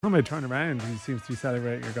When I turn around, he seems to be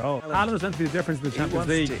celebrating your goal. Alan is meant to be the difference in the Champions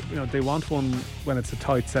League. You know, they want one when it's a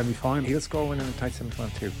tight semi-final. He'll score one in a tight semi-final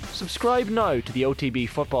too. Subscribe now to the OTB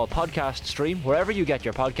Football Podcast stream wherever you get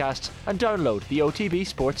your podcasts and download the OTB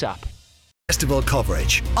Sports app. Festival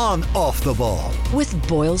coverage on Off the Ball with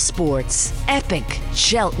Boylesports. Epic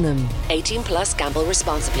Cheltenham. 18 plus. Gamble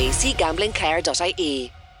responsibly. See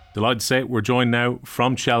GamblingCare.ie. Delighted to say we're joined now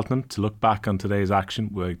from Cheltenham to look back on today's action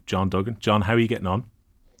with John Duggan. John, how are you getting on?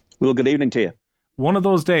 Well, good evening to you. One of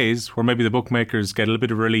those days where maybe the bookmakers get a little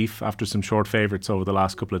bit of relief after some short favourites over the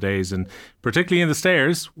last couple of days, and particularly in the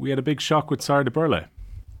Stairs, we had a big shock with Sarda Burley.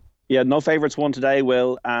 Yeah, no favourites won today,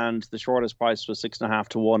 Will, and the shortest price was 6.5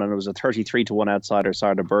 to 1, and it was a 33 to 1 outsider,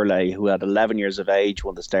 Sarda Burley, who had 11 years of age,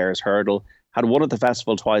 won the Stairs hurdle, had won at the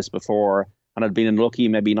festival twice before, and had been unlucky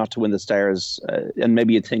maybe not to win the Stairs, and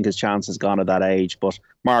maybe you'd think his chance has gone at that age. But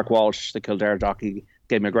Mark Walsh, the Kildare jockey,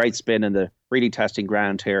 gave him a great spin in the really testing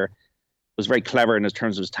ground here. Was very clever in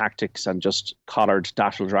terms of his tactics and just collared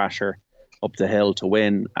Dashel Drasher up the hill to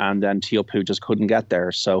win, and then Tiup, who just couldn't get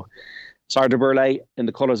there. So Sarda Burley in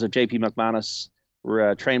the colours of JP McManus,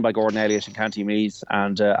 were trained by Gordon Elliott in County Meath,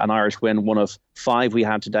 and an Irish win, one of 5 we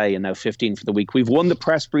had today, and now 15 for the week. We've won the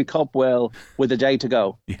Prestbury Cup, Will, with a day to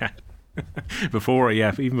go. Yeah.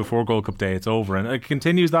 Even before Gold Cup Day, it's over, and it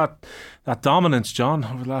continues that dominance, John,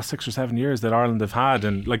 over the last 6 or 7 years that Ireland have had.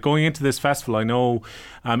 And like going into this festival, I know,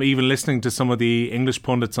 even listening to some of the English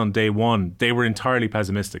pundits on day one, they were entirely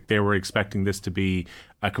pessimistic. They were expecting this to be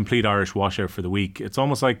a complete Irish washout for the week. It's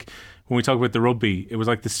almost like when we talk about the rugby, it was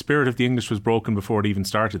like the spirit of the English was broken before it even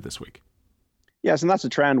started this week. Yes, and that's a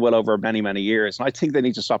trend well over many, many years. And I think they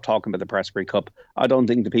need to stop talking about the Prestbury Cup. I don't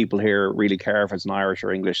think the people here really care if it's an Irish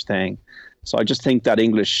or English thing. So I just think that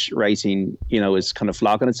English racing, is kind of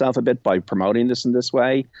flogging itself a bit by promoting this in this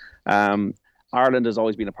way. Ireland has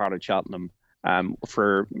always been a part of Cheltenham.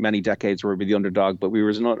 For many decades, we were the underdog, but we were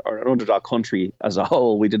an underdog country as a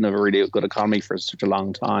whole. We didn't have a really good economy for such a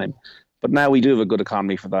long time. But now we do have a good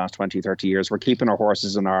economy for the last 20, 30 years. We're keeping our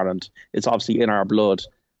horses in Ireland. It's obviously in our blood.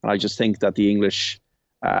 And I just think that the English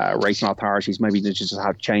racing authorities maybe they just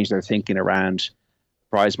have to change their thinking around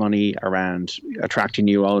prize money, around attracting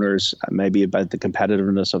new owners, maybe about the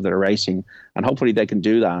competitiveness of their racing. And hopefully they can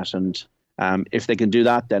do that. And if they can do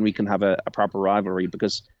that, then we can have a proper rivalry,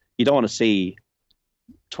 because you don't want to see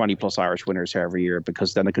 20 plus Irish winners here every year,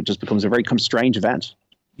 because then it just becomes a very strange event.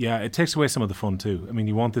 Yeah, it takes away some of the fun too. I mean,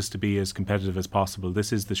 you want this to be as competitive as possible.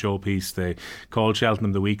 This is the showpiece. They call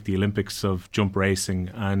Cheltenham the week, the Olympics of jump racing.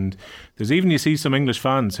 And there's even, you see some English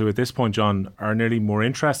fans who at this point, John, are nearly more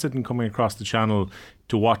interested in coming across the channel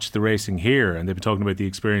to watch the racing here. And they've been talking about the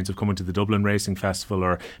experience of coming to the Dublin Racing Festival,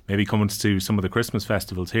 or maybe coming to some of the Christmas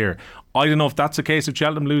festivals here. I don't know if that's a case of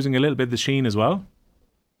Cheltenham losing a little bit of the sheen as well.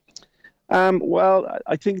 Well,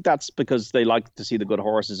 I think that's because they like to see the good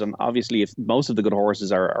horses. And obviously, if most of the good horses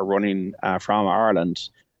are running from Ireland,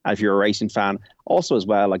 if you're a racing fan, also as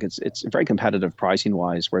well, like it's very competitive pricing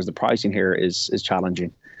wise, whereas the pricing here is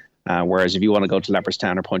challenging. Whereas if you want to go to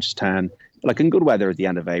Leopardstown or Punchestown, like in good weather at the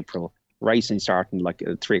end of April, racing starting like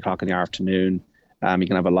at 3:00 in the afternoon, you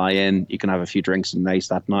can have a lie-in, you can have a few drinks and nice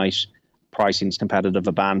that night. Pricing's competitive,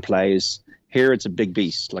 a band plays. Here it's a big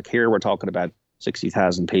beast. Like here we're talking about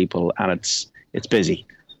 60,000 people, and it's busy.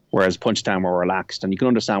 Whereas Punchestown more relaxed, and you can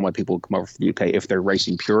understand why people come over from the UK if they're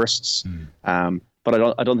racing purists. But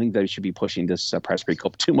I don't think they should be pushing this Prestbury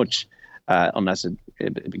Cup too much unless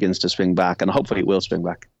it begins to swing back, and hopefully it will swing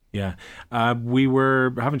back. Yeah, we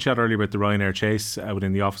were having a chat earlier about the Ryanair Chase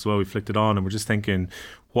within the office. Well, we flicked it on, and we're just thinking,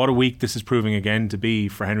 what a week this is proving again to be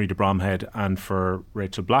for Henry de Bromhead and for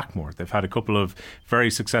Rachel Blackmore. They've had a couple of very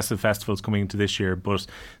successive festivals coming into this year, but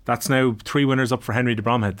that's now 3 winners up for Henry de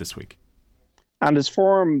Bromhead this week. And his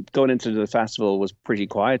form going into the festival was pretty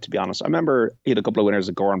quiet, to be honest. I remember he had a couple of winners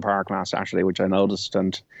at Goran Park last Saturday, which I noticed,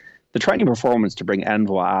 and the training performance to bring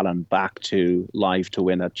Envo Allen back to live to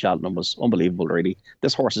win at Cheltenham was unbelievable, really.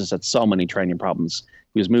 This horse has had so many training problems.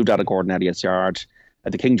 He was moved out of Gordon Elliott's yard.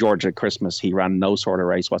 At the King George at Christmas, he ran no sort of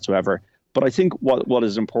race whatsoever. But I think what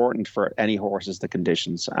is important for any horse is the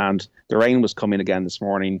conditions. And the rain was coming again this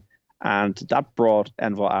morning, and that brought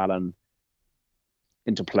Envo Allen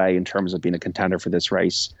into play in terms of being a contender for this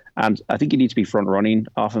race. And I think you need to be front running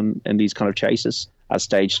often in these kind of chases, as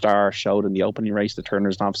Stage Star showed in the opening race, the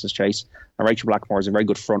Turner's Novices Chase. And Rachel Blackmore is a very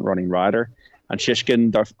good front running rider. And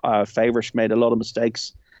Shishkin, their favourite, made a lot of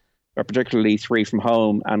mistakes, particularly 3 from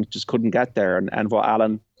home, and just couldn't get there. And Envo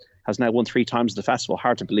Allen has now won 3 times at the festival.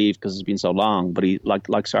 Hard to believe because it's been so long, but he, like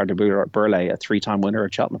Sarda Burley, a 3-time winner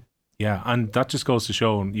at Cheltenham. Yeah, and that just goes to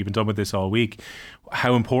show, and you've been talking about this all week,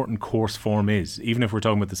 how important course form is. Even if we're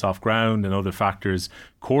talking about the soft ground and other factors,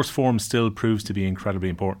 course form still proves to be incredibly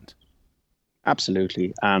important.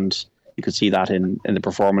 Absolutely. And you could see that in the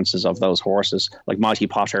performances of those horses. Like Mighty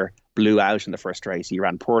Potter blew out in the first race. He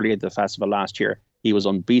ran poorly at the festival last year. He was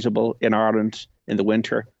unbeatable in Ireland in the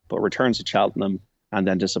winter, but returns to Cheltenham and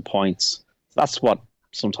then disappoints. That's what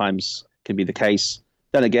sometimes can be the case.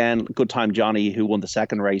 Then again, Good Time Johnny, who won the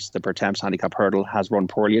second race, the Pertemps handicap hurdle, has run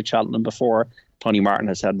poorly at Cheltenham before. Tony Martin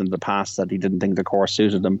has said in the past that he didn't think the course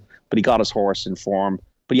suited him, but he got his horse in form.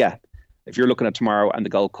 But yeah, if you're looking at tomorrow and the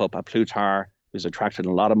Gold Cup at Plutar, who's attracted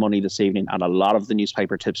a lot of money this evening, and a lot of the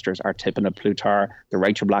newspaper tipsters are tipping at Plutar, the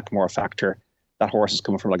Rachel Blackmore factor, that horse is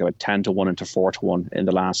coming from like about 10 to 1 into 4 to 1 in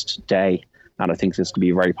the last day. And I think this could be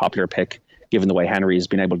a very popular pick, given the way Henry has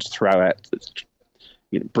been able to throw out,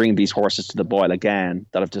 bring these horses to the Boyle again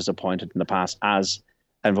that have disappointed in the past, as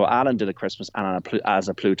Envo Allen did at Christmas and as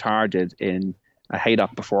a Plutar did in a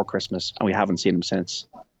Haydock before Christmas, and we haven't seen him since.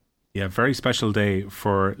 Yeah, very special day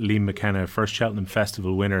for Liam McKenna, first Cheltenham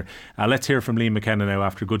Festival winner. Let's hear from Liam McKenna now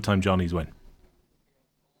after Good Time Johnny's win.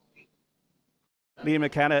 Liam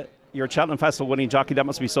McKenna, your Cheltenham Festival winning jockey, that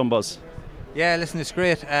must be some buzz. Yeah, listen, it's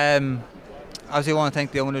great. Obviously I want to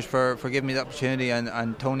thank the owners for giving me the opportunity,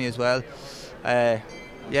 and Tony as well.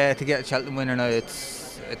 Yeah, to get a Cheltenham winner now,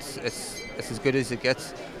 it's as good as it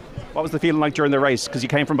gets. What was the feeling like during the race? Because you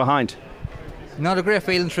came from behind. Not a great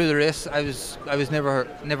feeling through the race. I was never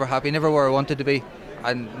happy, never where I wanted to be,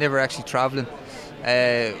 and never actually travelling,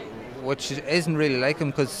 which isn't really like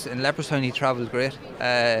him, because in Leopardstown he travelled great.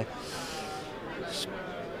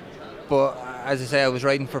 But as I say, I was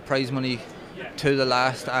riding for prize money to the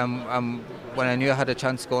last. When I knew I had a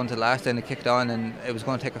chance going to the last, then it kicked on, and it was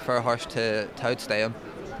going to take a fair horse to outstay him.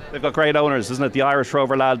 They've got great owners, isn't it? The Irish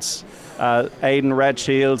Rover lads, Aidan Red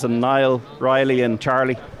Shields and Niall Riley and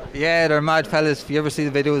Charlie. Yeah, they're mad fellas. If you ever see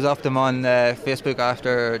the videos of them on Facebook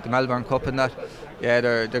after the Melbourne Cup and that, yeah,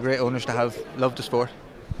 they're great owners to have. Love the sport.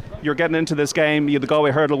 You're getting into this game. You had the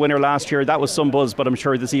Galway Hurdle winner last year. That was some buzz, but I'm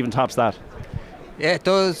sure this even tops that. Yeah, it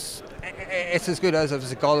does. It's as good as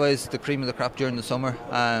obviously Galway's the cream of the crop during the summer.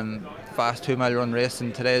 Fast 2 mile run race,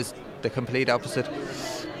 and today's the complete opposite.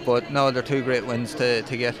 But no, they're two great wins to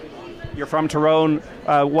get. You're from Tyrone.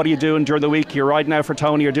 What are you doing during the week? You're riding out for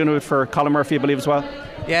Tony. You're doing it for Colin Murphy, I believe, as well.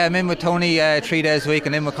 Yeah, I'm in with Tony 3 days a week,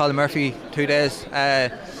 and in with Colin Murphy 2 days.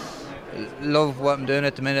 Love what I'm doing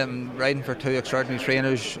at the minute. I'm riding for 2 extraordinary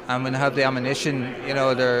trainers, and when I have the ammunition,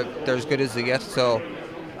 they're as good as they get. So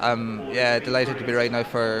I'm delighted to be riding out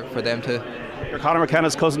for them too. You're Conor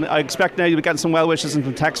McKenna's cousin. I expect now you'll be getting some well wishes and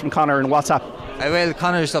some texts from Conor and WhatsApp. I will.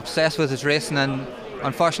 Conor's obsessed with his racing, and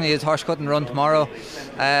unfortunately his horse couldn't run tomorrow.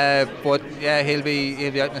 But yeah, he'll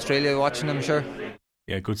be out in Australia watching, I'm sure.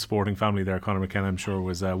 Yeah, good sporting family there. Conor McKenna, I'm sure,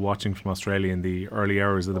 was watching from Australia in the early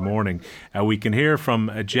hours of the morning. We can hear from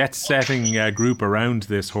a jet-setting group around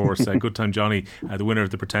this horse. Good Time Johnny, the winner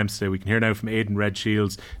of the Pertemps today. We can hear now from Aidan Red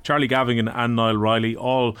Shields, Charlie Gavigan and Niall Riley,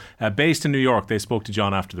 all based in New York. They spoke to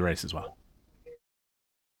John after the race as well.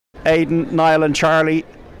 Aidan, Niall and Charlie,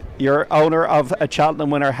 you're owner of a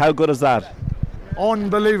Cheltenham winner. How good is that?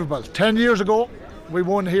 Unbelievable. 10 years ago we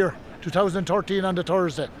won here, 2013 on the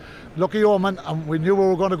Thursday. Lucky omen, and we knew we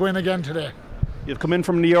were going to go in again today. You've come in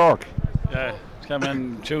from New York. Yeah, came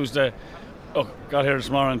in Tuesday. Got here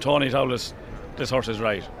this morning. Tony told us this horse is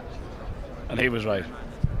right, and he was right.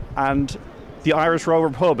 And the Irish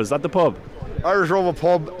Rover pub, is that the pub? Irish Rover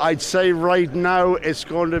pub, I'd say right now it's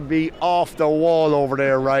going to be off the wall over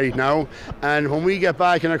there right now, and when we get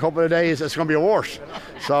back in a couple of days it's going to be worse.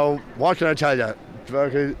 So what can I tell you?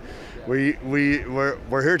 Because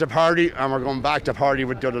we're here to party, and we're going back to party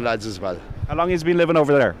with the other lads as well. How long has he been living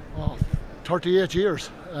over there? 38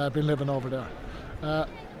 years I've been living over there.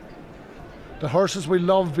 The horses we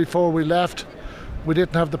loved before we left, we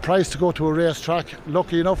didn't have the price to go to a racetrack.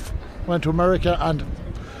 Lucky enough, went to America and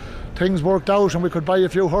things worked out and we could buy a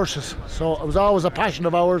few horses. So it was always a passion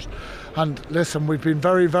of ours, and listen, we've been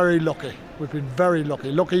very, very lucky. We've been very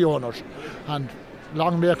lucky owners, and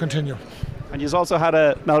long may it continue. And you've also had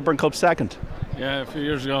a Melbourne Cup second. Yeah, a few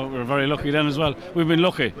years ago we were very lucky then as well. We've been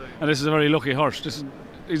lucky, and this is a very lucky horse.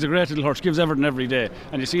 He's a great little horse, gives everything every day,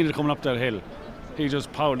 and you've seen it coming up that hill. He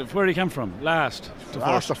just powered it. Where he came from? Last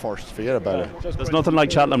to first, forget about it. There's nothing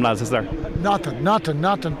like Cheltenham, lads, is there?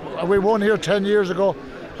 Nothing. We won here 10 years ago,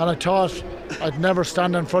 and I thought I'd never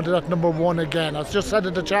stand in front of that number one again. I just said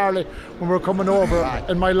it to Charlie when we were coming over,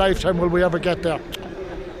 in my lifetime will we ever get there.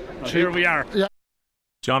 Here we are. Yeah.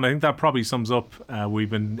 John, I think that probably sums up. We've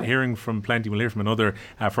been hearing from plenty. We'll hear from another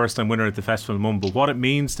first-time winner at the festival in Mum. But what it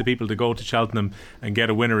means to people to go to Cheltenham and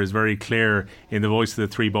get a winner is very clear in the voice of the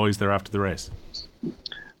three boys there after the race.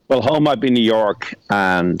 Well, home might be New York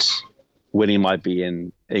and winning might be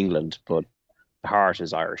in England, but the heart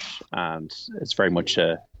is Irish, and it's very much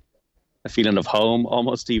a feeling of home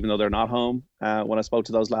almost, even though they're not home. When I spoke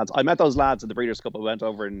to those lads, I met those lads at the Breeders' Cup. I went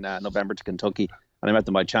over in November to Kentucky, and I met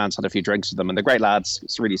them by chance, had a few drinks with them, and they're great lads.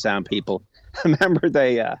 It's really sound people. I remember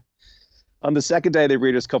they, on the second day of the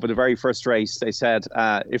Breeders' Cup, in the very first race, they said,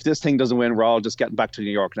 if this thing doesn't win, we're all just getting back to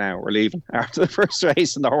New York now. We're leaving after the first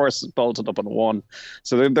race, and the horse bolted up and won.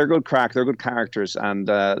 So they're good crack, they're good characters, and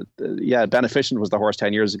Beneficent was the horse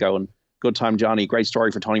 10 years ago, and Good Time Johnny, great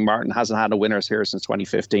story for Tony Martin, hasn't had a winners here since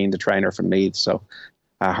 2015, the trainer from Meath. So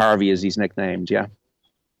Harvey is he's nicknamed, yeah.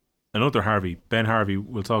 Another Harvey, Ben Harvey,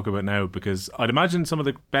 we'll talk about now, because I'd imagine some of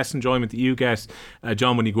the best enjoyment that you get,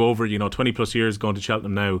 John, when you go over, 20 plus years going to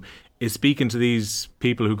Cheltenham now, is speaking to these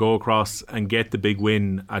people who go across and get the big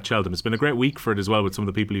win at Cheltenham. It's been a great week for it as well with some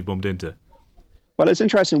of the people you've bumped into. Well, it's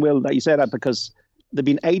interesting, Will, that you say that, because there've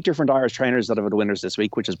been 8 different Irish trainers that have had winners this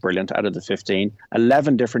week, which is brilliant, out of the 15.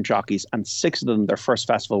 11 different jockeys, and 6 of them, their first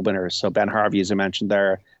festival winners. So Ben Harvey, as I mentioned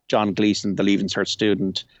there, John Gleeson, the Leaving Cert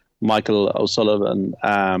student, Michael O'Sullivan,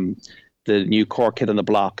 the new Cork kid on the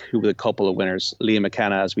block, who were a couple of winners, Liam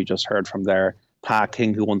McKenna, as we just heard from there, Pa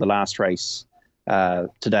King, who won the last race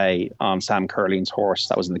today on Sam Curling's horse.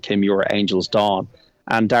 That was in the Kim Muir Angels Dawn,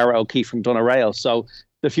 and Dara O'Keefe from Doneraile. So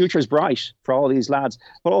the future is bright for all these lads.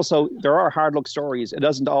 But also, there are hard luck stories. It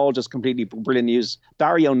isn't all just completely brilliant news.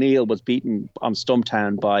 Barry O'Neill was beaten on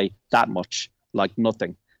Stumptown by that much, like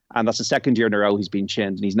nothing. And that's the second year in a row he's been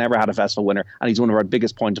chinned, and he's never had a festival winner, and he's one of our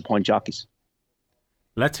biggest point-to-point jockeys.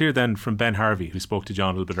 Let's hear then from Ben Harvey, who spoke to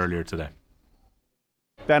John a little bit earlier today.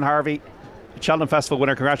 Ben Harvey, Cheltenham Festival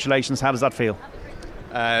winner, congratulations. How does that feel?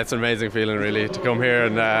 It's an amazing feeling, really, to come here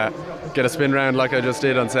and get a spin round like I just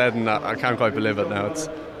did on set, and I can't quite believe it now. It's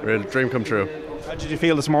a real dream come true. How did you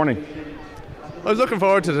feel this morning? I was looking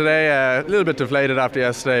forward to today, a little bit deflated after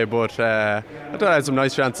yesterday, but I thought I had some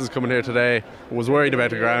nice chances coming here today. I was worried about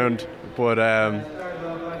the ground, but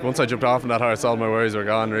once I jumped off on that horse, all my worries were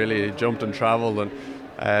gone, really. Jumped and travelled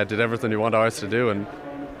and did everything you want a horse to do, and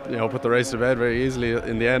put the race to bed very easily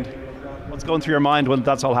in the end. What's going through your mind when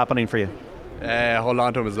that's all happening for you? Hold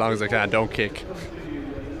on to him as long as I can, don't kick.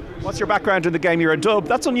 What's your background in the game? You're a dub.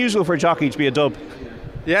 That's unusual for a jockey to be a dub.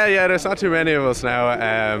 Yeah, there's not too many of us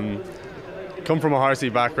now. Come from a horsey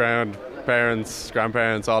background, parents,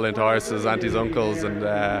 grandparents, all into horses, aunties, uncles, and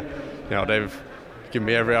they've given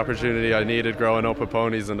me every opportunity I needed growing up with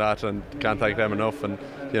ponies and that, and can't thank them enough. And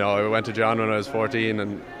I went to John when I was 14,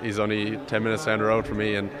 and he's only 10 minutes down the road from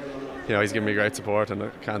me, and he's given me great support, and I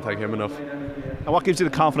can't thank him enough. And what gives you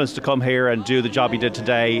the confidence to come here and do the job you did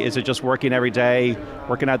today? Is it just working every day,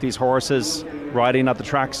 working out these horses, riding at the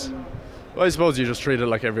tracks? Well, I suppose you just treat it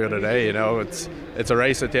like every other day. It's a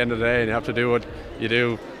race at the end of the day, and you have to do what you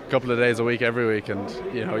do a couple of days a week every week, and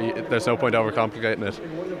there's no point overcomplicating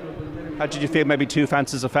it. How did you feel? Maybe 2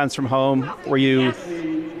 fences, a fence from home. Were you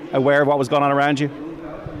aware of what was going on around you?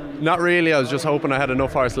 Not really. I was just hoping I had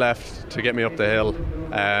enough horse left to get me up the hill,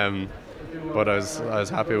 but I was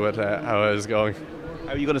happy with how I was going.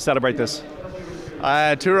 How are you going to celebrate this?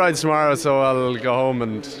 2 rides tomorrow, so I'll go home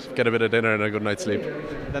and get a bit of dinner and a good night's sleep.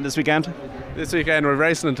 Then this weekend? This weekend we're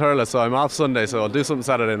racing in Turles, so I'm off Sunday, so I'll do something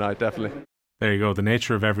Saturday night, definitely. There you go, the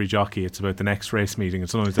nature of every jockey. It's about the next race meeting, and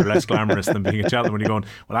sometimes they're less glamorous than being at Cheltenham when you're going,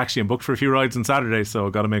 well, actually I'm booked for a few rides on Saturday, so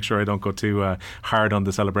I've got to make sure I don't go too hard on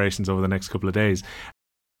the celebrations over the next couple of days.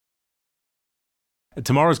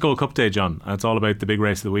 Tomorrow's Gold Cup Day, John, and it's all about the big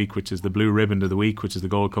race of the week, which is the blue ribbon of the week, which is the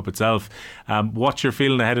Gold Cup itself. What's your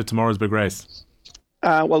feeling ahead of tomorrow's big race?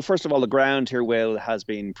 Well, first of all, the ground here, Will, has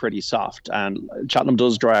been pretty soft, and Cheltenham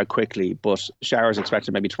does dry out quickly, but showers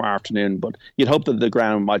expected maybe tomorrow afternoon. But you'd hope that the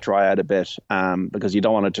ground might dry out a bit because you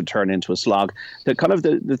don't want it to turn into a slog.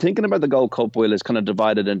 The thinking about the Gold Cup, Will, is kind of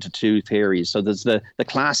divided into 2 theories. So there's the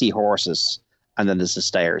classy horses, and then there's the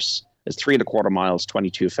stayers. There's 3 1/4 miles,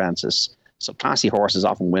 22 fences. So classy horses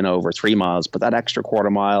often win over 3 miles, but that extra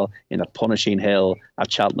 1/4 mile in a punishing hill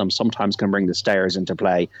at Cheltenham sometimes can bring the stayers into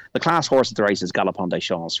play. The class horse at the race is Galopin des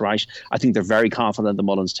Champs, right? I think they're very confident, the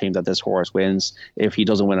Mullins team, that this horse wins. If he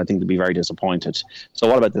doesn't win, I think they'll be very disappointed. So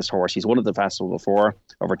what about this horse? He's won at the festival before,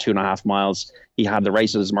 over 2.5 miles. He had the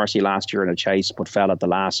race at his mercy last year in a chase, but fell at the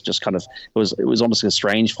last. Just kind of, it was almost a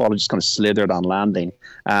strange fall. He just kind of slithered on landing.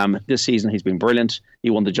 This season, he's been brilliant. He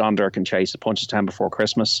won the John Durkin Chase at Punchestown before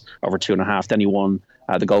Christmas, over 2.5. Then he won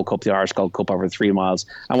the Gold Cup, the Irish Gold Cup, over 3 miles.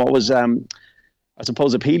 And what was I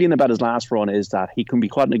suppose appealing about his last run is that he can be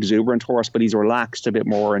quite an exuberant horse, but he's relaxed a bit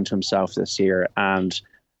more into himself this year, and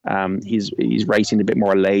he's racing a bit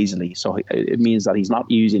more lazily. So it means that he's not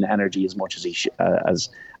using energy as much as he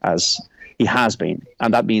has been,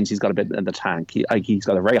 and that means he's got a bit in the tank. He's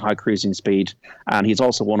got a very high cruising speed, and he's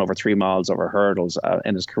also won over 3 miles over hurdles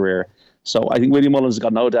in his career. So I think William Mullins has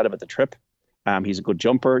got no doubt about the trip. He's a good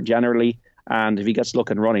jumper generally. And if he gets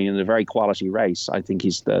looking running in a very quality race, I think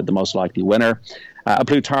he's the most likely winner. A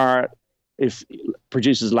Plutar, if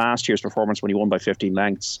produces last year's performance when he won by 15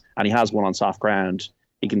 lengths, and he has won on soft ground,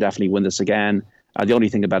 he can definitely win this again. The only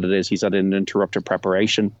thing about it is he's had an interrupted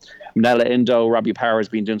preparation. Manila Indo, Robbie Power has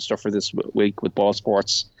been doing stuff for this week with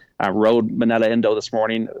Boylesports. Rode Manila Indo this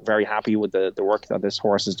morning. Very happy with the work that this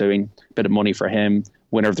horse is doing. Bit of money for him.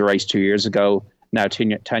 Winner of the race 2 years ago. Now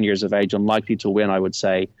 10 years of age. Unlikely to win, I would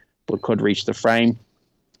say, but could reach the frame.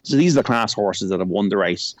 So these are the class horses that have won the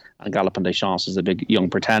race, and Galopin Des Champs is a big young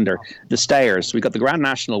pretender. The stayers, we got the Grand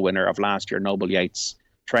National winner of last year, Noble Yates,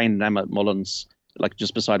 trained them at Mullins, like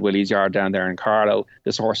just beside Willie's Yard down there in Carlow.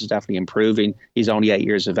 This horse is definitely improving. He's only 8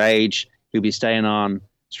 years of age. He'll be staying on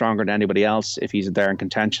stronger than anybody else if he's there in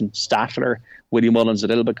contention. Statler, Willie Mullins a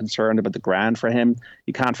little bit concerned about the Grand for him.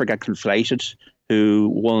 You can't forget Conflated, who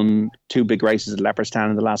won 2 big races at Leopardstown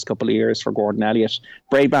in the last couple of years for Gordon Elliott.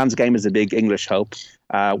 Braidman's Game is a big English hope.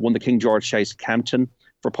 Won the King George Chase at Kempton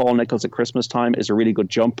for Paul Nicholls at Christmas time, is a really good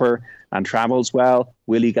jumper and travels well.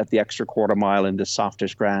 Will he get the extra quarter mile in this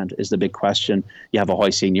softish ground is the big question. You have a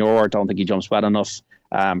High Senior, don't think he jumps well enough.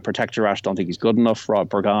 Protectorash, don't think he's good enough. Rod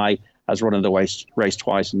Burgai has run in the race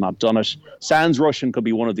twice and not done it. Sounds Russian could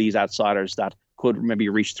be one of these outsiders that could maybe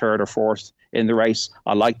reach 3rd or 4th in the race.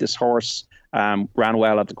 I like this horse. Ran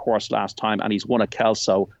well at the course last time, and he's won at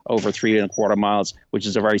Kelso over 3.25 miles, which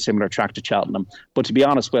is a very similar track to Cheltenham. But to be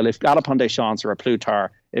honest, Will, if Galopin Des Champs or a Plutar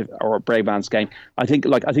or a Braidman's Game, I think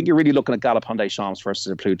you're really looking at Galopin Des Champs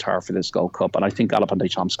versus a Plutar for this Gold Cup, and I think Galopin Des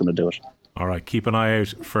Champs is going to do it. All right, keep an eye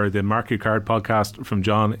out for the Mark Your Card podcast from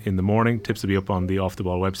John in the morning. Tips will be up on the Off the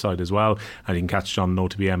Ball website as well, and you can catch John on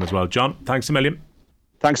OTBM as well. John, thanks a million.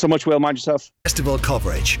 Thanks so much, Will. Mind yourself. Festival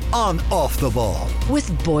coverage on Off the Ball. With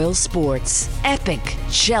Boylesports. Epic.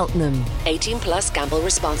 Cheltenham. 18 plus. Gamble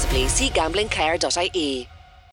responsibly. See GamblingCare.ie.